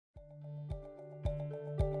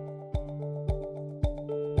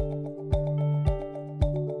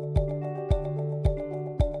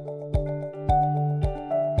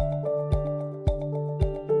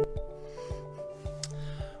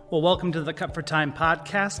Well, welcome to the Cut for Time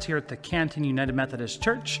podcast here at the Canton United Methodist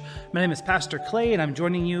Church. My name is Pastor Clay, and I'm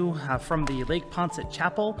joining you from the Lake Poinsett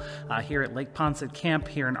Chapel here at Lake Poinsett Camp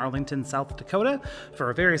here in Arlington, South Dakota for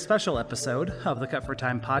a very special episode of the Cut for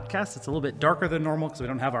Time podcast. It's a little bit darker than normal because we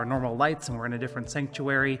don't have our normal lights and we're in a different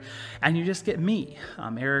sanctuary, and you just get me.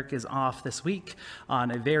 Eric is off this week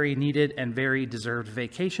on a very needed and very deserved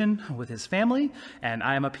vacation with his family, and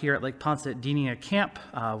I am up here at Lake Poinsett deaning a camp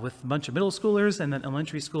with a bunch of middle schoolers and then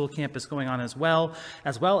elementary school camp is going on as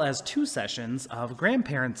well as 2 sessions of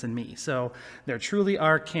grandparents and me. So there truly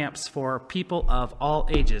are camps for people of all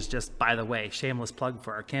ages, just by the way, shameless plug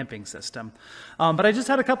for our camping system. But I just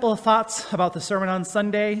had a couple of thoughts about the sermon on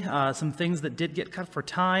Sunday, some things that did get cut for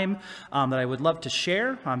time that I would love to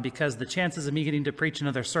share because the chances of me getting to preach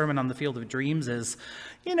another sermon on the Field of Dreams is,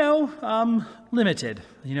 limited.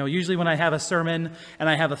 Usually when I have a sermon and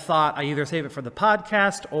I have a thought, I either save it for the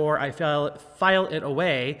podcast or I file it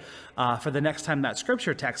away for the next time that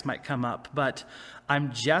scripture text might come up. But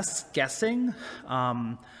I'm just guessing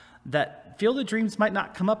that Field of Dreams might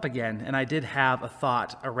not come up again. And I did have a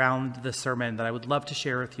thought around the sermon that I would love to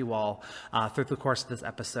share with you all through the course of this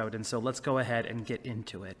episode. And so let's go ahead and get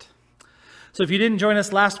into it. So if you didn't join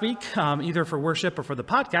us last week, either for worship or for the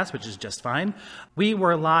podcast, which is just fine, we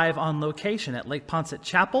were live on location at Lake Poinsett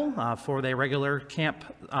Chapel for their regular camp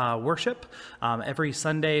worship. Every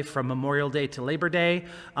Sunday from Memorial Day to Labor Day,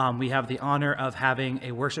 we have the honor of having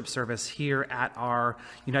a worship service here at our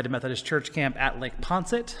United Methodist Church camp at Lake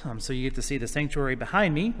Poinsett. So you get to see the sanctuary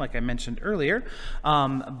behind me, like I mentioned earlier.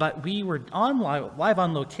 But we were live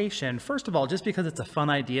on location, first of all, just because it's a fun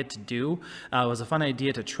idea to do. It was a fun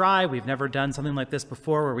idea to try. We've never done something like this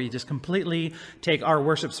before where we just completely take our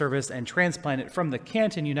worship service and transplant it from the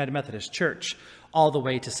Canton United Methodist Church all the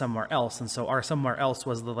way to somewhere else. And so our somewhere else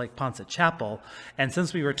was the Lake Poinsett Chapel. And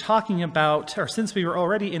since we were since we were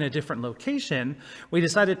already in a different location, we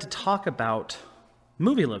decided to talk about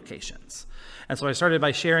movie locations. And so I started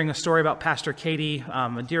by sharing a story about Pastor Katie,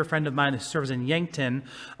 a dear friend of mine who serves in Yankton,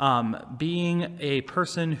 being a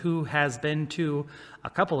person who has been to a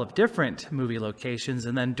couple of different movie locations.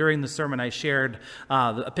 And then during the sermon, I shared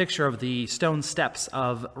a picture of the stone steps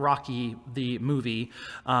of Rocky, the movie.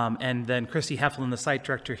 And then Christy Heflin, the site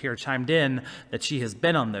director here, chimed in that she has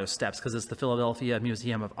been on those steps because it's the Philadelphia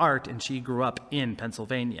Museum of Art, and she grew up in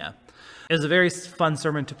Pennsylvania. It was a very fun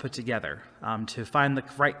sermon to put together, to find the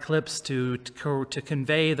right clips, to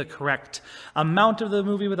convey the correct amount of the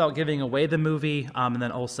movie without giving away the movie, and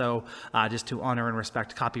then also just to honor and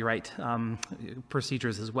respect copyright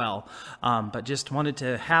procedures as well. But just wanted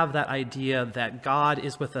to have that idea that God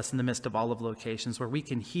is with us in the midst of all of locations, where we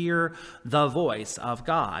can hear the voice of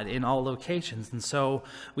God in all locations. And so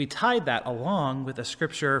we tied that along with a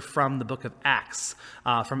scripture from the book of Acts,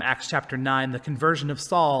 from Acts chapter 9, the conversion of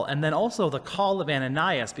Saul, and then also the call of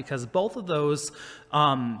Ananias, because both of those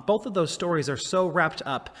stories are so wrapped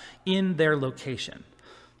up in their location.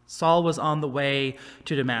 Saul was on the way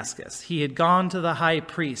to Damascus. He had gone to the high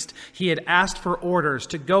priest. He had asked for orders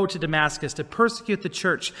to go to Damascus to persecute the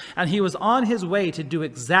church, and he was on his way to do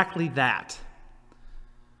exactly that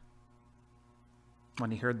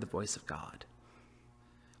when he heard the voice of God.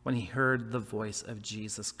 When he heard the voice of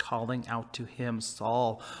Jesus calling out to him,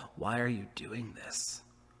 "Saul, why are you doing this?"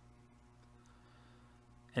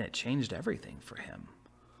 And it changed everything for him.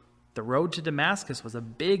 The road to Damascus was a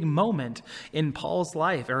big moment in Saul's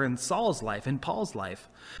life.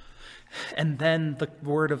 And then the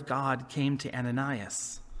word of God came to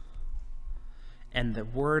Ananias. And the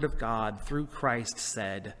word of God through Christ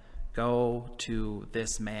said, "Go to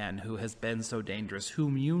this man who has been so dangerous,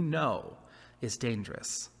 whom you know is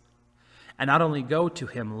dangerous. And not only go to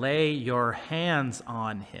him, lay your hands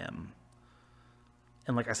on him."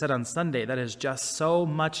 And like I said on Sunday, that is just so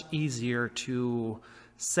much easier to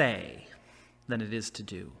say than it is to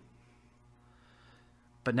do.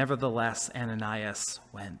 But nevertheless, Ananias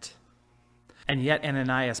went. And yet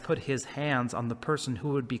Ananias put his hands on the person who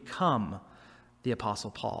would become the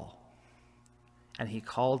Apostle Paul. And he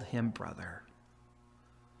called him brother.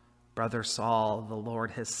 "Brother Saul, the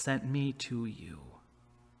Lord has sent me to you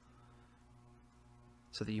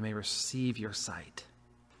so that you may receive your sight."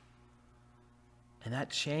 And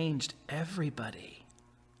that changed everybody.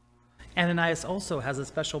 Ananias also has a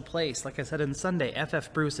special place. Like I said on Sunday,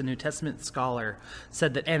 F.F. Bruce, a New Testament scholar,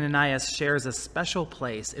 said that Ananias shares a special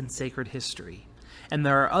place in sacred history. And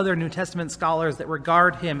there are other New Testament scholars that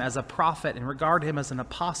regard him as a prophet and regard him as an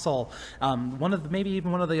apostle. Maybe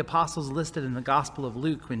even one of the apostles listed in the Gospel of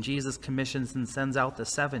Luke when Jesus commissions and sends out the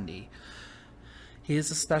 70. He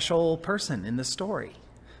is a special person in the story.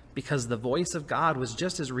 because the voice of God was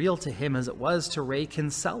just as real to him as it was to Ray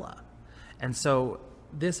Kinsella. And so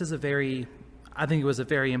this is I think it was a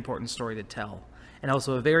very important story to tell, and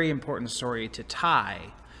also a very important story to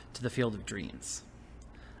tie to the Field of Dreams.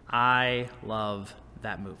 I love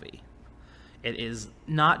that movie. It is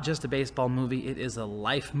not just a baseball movie, it is a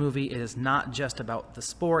life movie. It is not just about the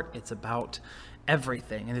sport, it's about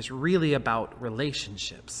everything. And it's really about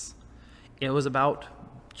relationships. It was about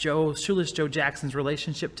Shoeless Joe Jackson's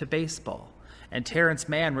relationship to baseball and Terrence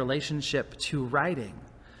Mann's relationship to writing.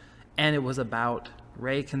 And it was about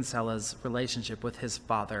Ray Kinsella's relationship with his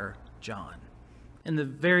father, John. In the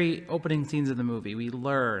very opening scenes of the movie, we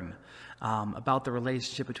learn about the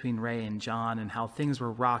relationship between Ray and John and how things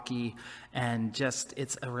were rocky, and just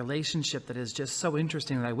it's a relationship that is just so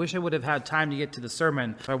interesting that I wish I would have had time to get to the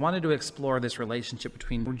sermon. So I wanted to explore this relationship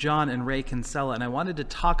between John and Ray Kinsella, and I wanted to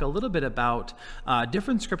talk a little bit about a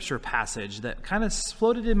different scripture passage that kind of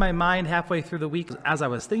floated in my mind halfway through the week as I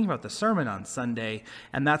was thinking about the sermon on Sunday,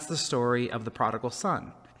 and that's the story of the prodigal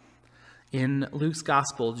son. In Luke's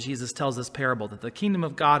gospel, Jesus tells this parable that the kingdom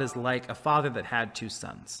of God is like a father that had two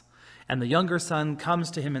sons. And the younger son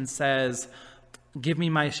comes to him and says, give me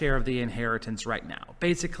my share of the inheritance right now.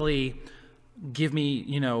 Basically, give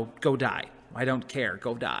me, go die. I don't care,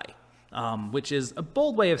 go die. Which is a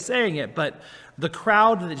bold way of saying it, but the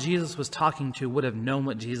crowd that Jesus was talking to would have known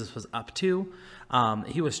what Jesus was up to.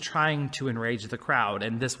 He was trying to enrage the crowd,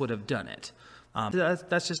 and this would have done it.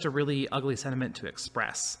 That's just a really ugly sentiment to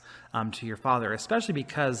express to your father, especially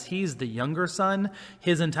because he's the younger son.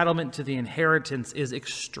 His entitlement to the inheritance is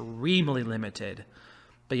extremely limited,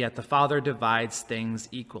 but yet the father divides things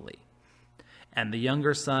equally. And the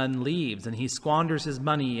younger son leaves, and he squanders his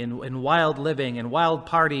money in wild living and wild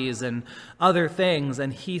parties and other things,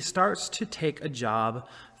 and he starts to take a job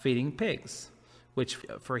feeding pigs, which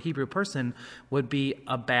for a Hebrew person would be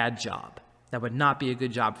a bad job. That would not be a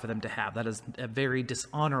good job for them to have. That is a very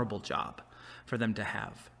dishonorable job for them to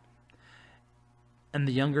have. And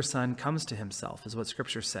the younger son comes to himself, is what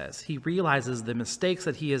Scripture says. He realizes the mistakes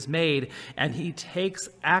that he has made, and he takes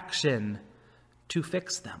action to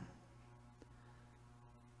fix them.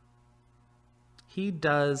 He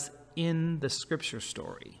does in the Scripture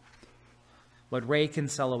story what Ray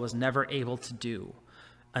Kinsella was never able to do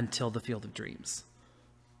until the Field of Dreams.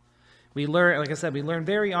 We learn, like I said, we learn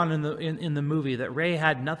very on in the movie that Ray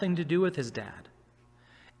had nothing to do with his dad,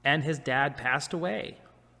 and his dad passed away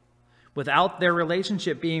without their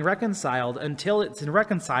relationship being reconciled until it's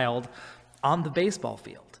reconciled on the baseball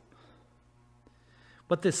field.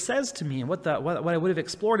 What this says to me, and what I would have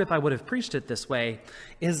explored if I would have preached it this way,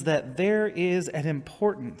 is that there is an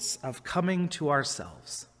importance of coming to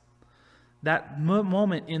ourselves. That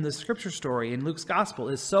moment in the Scripture story in Luke's gospel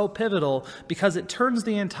is so pivotal because it turns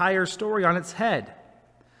the entire story on its head.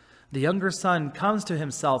 The younger son comes to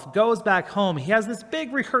himself, goes back home. He has this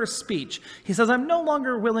big rehearsed speech. He says, I'm no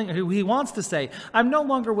longer willing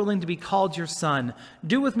to be called your son.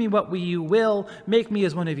 Do with me what you will. Make me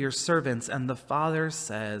as one of your servants. And the father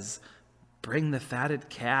says, bring the fatted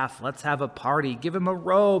calf. Let's have a party. Give him a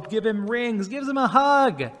robe. Give him rings. Gives him a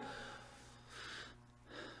hug.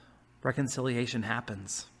 Reconciliation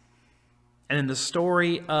happens. And in the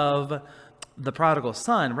story of the prodigal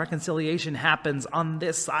son, reconciliation happens on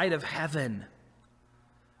this side of heaven,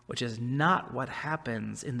 which is not what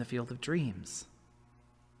happens in the Field of Dreams.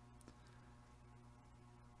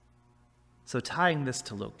 So tying this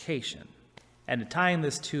to location, and tying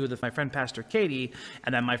this to my friend Pastor Katie,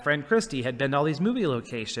 and then my friend Christy had been to all these movie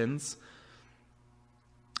locations,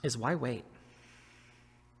 is why wait?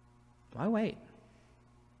 Why wait?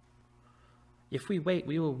 If we wait,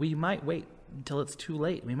 we might wait until it's too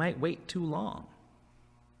late. We might wait too long.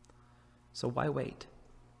 So why wait?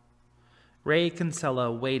 Ray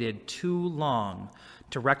Kinsella waited too long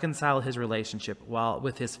to reconcile his relationship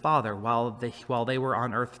with his father while they were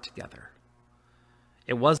on earth together.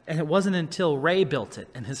 It wasn't until Ray built it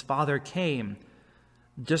and his father came,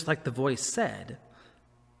 just like the voice said,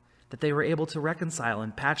 that they were able to reconcile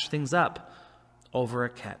and patch things up over a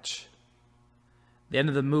catch. The end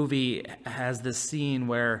of the movie has this scene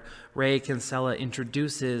where Ray Kinsella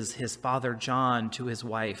introduces his father John to his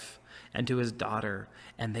wife and to his daughter,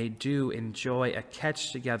 and they do enjoy a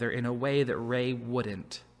catch together in a way that Ray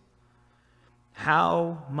wouldn't.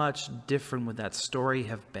 How much different would that story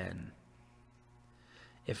have been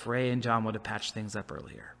if Ray and John would have patched things up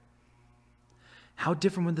earlier? How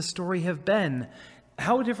different would the story have been?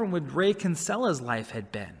 How different would Ray Kinsella's life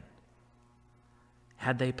have been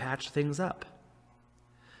had they patched things up?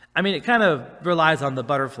 I mean, it kind of relies on the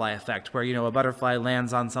butterfly effect where, a butterfly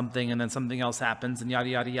lands on something and then something else happens and yada,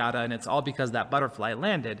 yada, yada, and it's all because that butterfly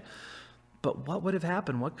landed. But what would have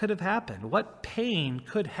happened? What could have happened? What pain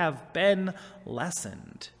could have been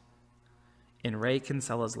lessened in Ray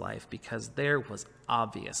Kinsella's life? Because there was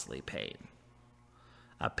obviously pain.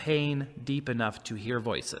 A pain deep enough to hear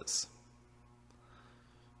voices.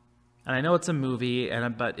 And I know it's a movie,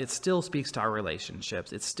 but it still speaks to our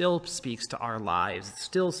relationships. It still speaks to our lives. It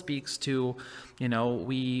still speaks to,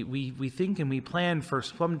 we think and we plan for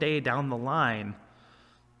some day down the line.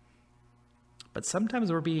 But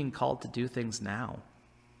sometimes we're being called to do things now.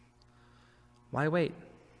 Why wait?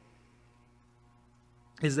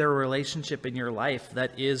 Is there a relationship in your life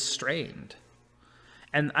that is strained?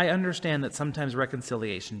 And I understand that sometimes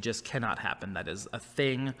reconciliation just cannot happen. That is a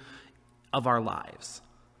thing of our lives.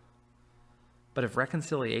 But if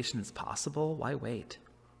reconciliation is possible, why wait?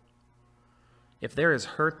 If there is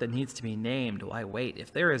hurt that needs to be named, why wait?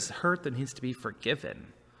 If there is hurt that needs to be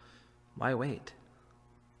forgiven, why wait?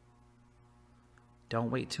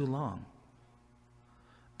 Don't wait too long.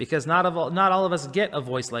 Because not all of us get a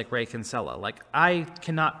voice like Ray Kinsella. Like, I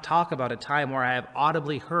cannot talk about a time where I have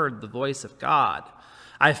audibly heard the voice of God.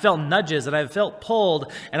 I felt nudges and I've felt pulled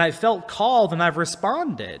and I've felt called and I've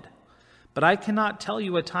responded. But I cannot tell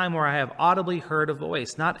you a time where I have audibly heard a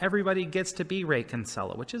voice. Not everybody gets to be Ray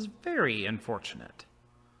Kinsella, which is very unfortunate.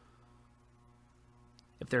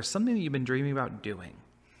 If there's something that you've been dreaming about doing,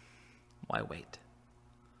 why wait?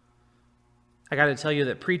 I got to tell you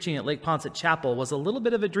that preaching at Lake Poncet Chapel was a little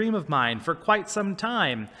bit of a dream of mine for quite some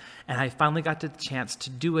time, and I finally got the chance to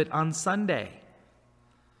do it on Sunday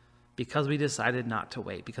because we decided not to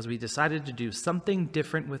wait, because we decided to do something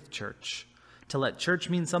different with church. To let church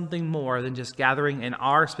mean something more than just gathering in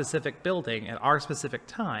our specific building at our specific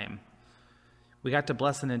time. We got to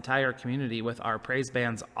bless an entire community with our praise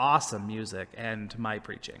band's awesome music and my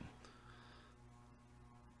preaching.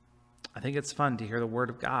 I think it's fun to hear the word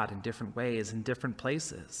of God in different ways, in different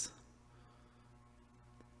places.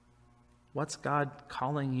 What's God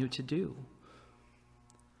calling you to do?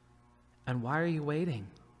 And why are you waiting?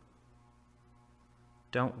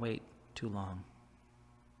 Don't wait too long.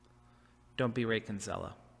 Don't be Ray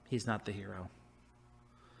Kinsella. He's not the hero.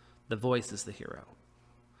 The voice is the hero.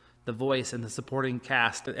 The voice and the supporting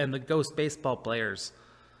cast and the ghost baseball players,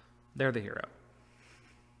 they're the hero.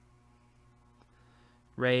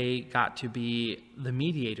 Ray got to be the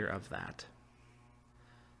mediator of that.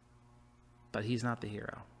 But he's not the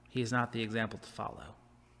hero. He's not the example to follow.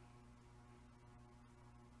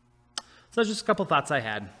 So that's just a couple thoughts I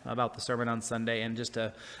had about the sermon on Sunday and just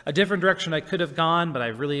a different direction I could have gone, but I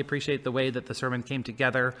really appreciate the way that the sermon came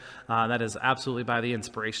together. That is absolutely by the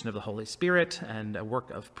inspiration of the Holy Spirit and a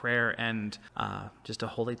work of prayer and just a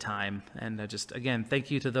holy time. And just, again,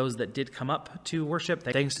 thank you to those that did come up to worship.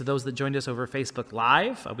 Thanks to those that joined us over Facebook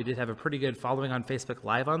Live. We did have a pretty good following on Facebook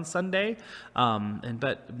Live on Sunday.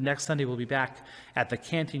 But next Sunday we'll be back at the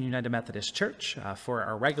Canton United Methodist Church for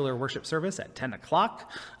our regular worship service at 10 o'clock.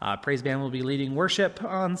 Praise Band will be leading worship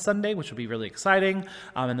on Sunday, which will be really exciting.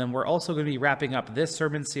 And then we're also going to be wrapping up this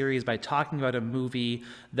sermon series by talking about a movie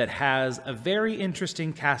that has a very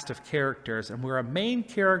interesting cast of characters and where a main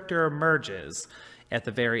character emerges at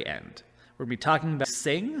the very end. We're going to be talking about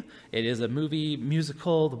Sing. It is a movie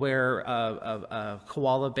musical where a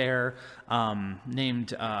koala bear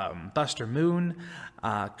named Buster Moon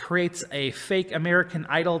creates a fake American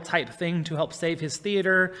Idol type thing to help save his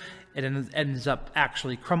theater. It ends up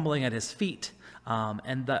actually crumbling at his feet. I'm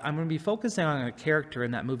going to be focusing on a character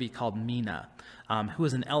in that movie called Mina, who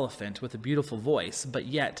is an elephant with a beautiful voice, but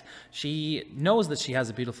yet she knows that she has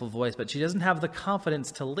a beautiful voice, but she doesn't have the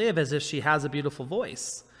confidence to live as if she has a beautiful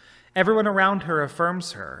voice. Everyone around her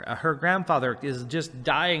affirms her. Her grandfather is just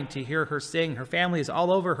dying to hear her sing. Her family is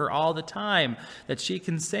all over her all the time that she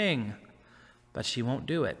can sing, but she won't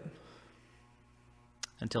do it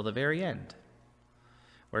until the very end,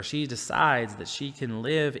 where she decides that she can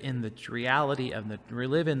live in the reality of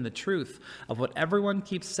live in the truth of what everyone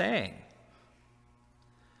keeps saying.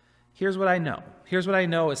 Here's what I know. Here's what I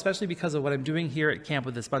know, especially because of what I'm doing here at camp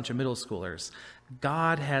with this bunch of middle schoolers.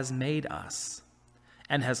 God has made us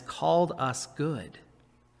and has called us good.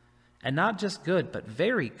 And not just good, but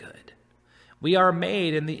very good. We are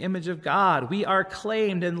made in the image of God. We are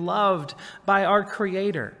claimed and loved by our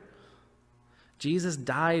Creator. Jesus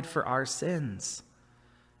died for our sins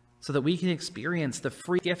so that we can experience the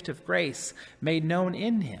free gift of grace made known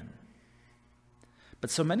in Him.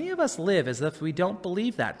 But so many of us live as if we don't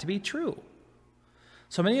believe that to be true.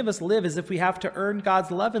 So many of us live as if we have to earn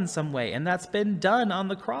God's love in some way, and that's been done on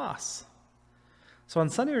the cross. So on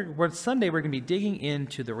Sunday, we're going to be digging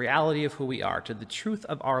into the reality of who we are, to the truth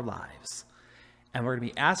of our lives. And we're going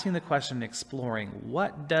to be asking the question, exploring,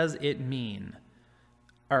 what does it mean?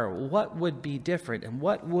 Or what would be different and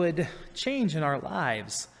what would change in our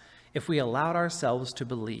lives if we allowed ourselves to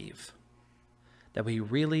believe that we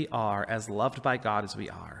really are as loved by God as we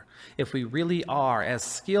are, if we really are as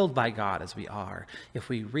skilled by God as we are, if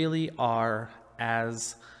we really are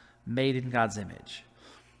as made in God's image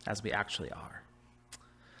as we actually are.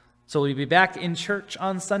 So we'll be back in church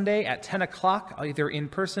on Sunday at 10 o'clock, either in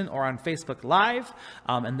person or on Facebook Live.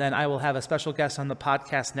 And then I will have a special guest on the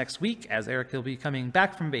podcast next week, as Eric will be coming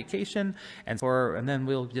back from vacation. And then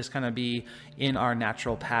we'll just kind of be in our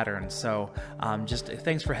natural pattern. So just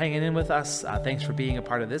thanks for hanging in with us. Thanks for being a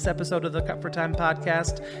part of this episode of the Cut for Time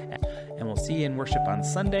podcast. And we'll see you in worship on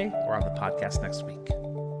Sunday or on the podcast next week.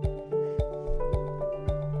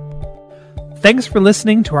 Thanks for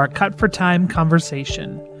listening to our Cut for Time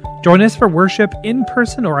conversation. Join us for worship in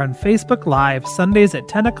person or on Facebook Live Sundays at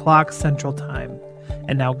 10 o'clock Central Time.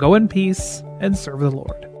 And now go in peace and serve the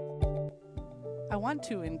Lord. I want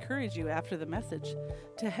to encourage you after the message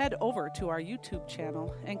to head over to our YouTube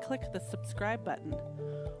channel and click the subscribe button.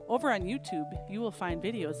 Over on YouTube, you will find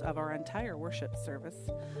videos of our entire worship service,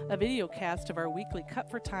 a video cast of our weekly Cut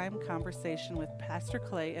for Time conversation with Pastor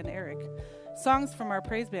Clay and Eric, songs from our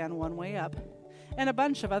praise band One Way Up, and a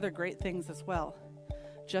bunch of other great things as well.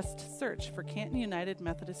 Just search for Canton United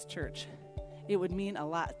Methodist Church. It would mean a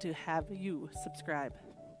lot to have you subscribe.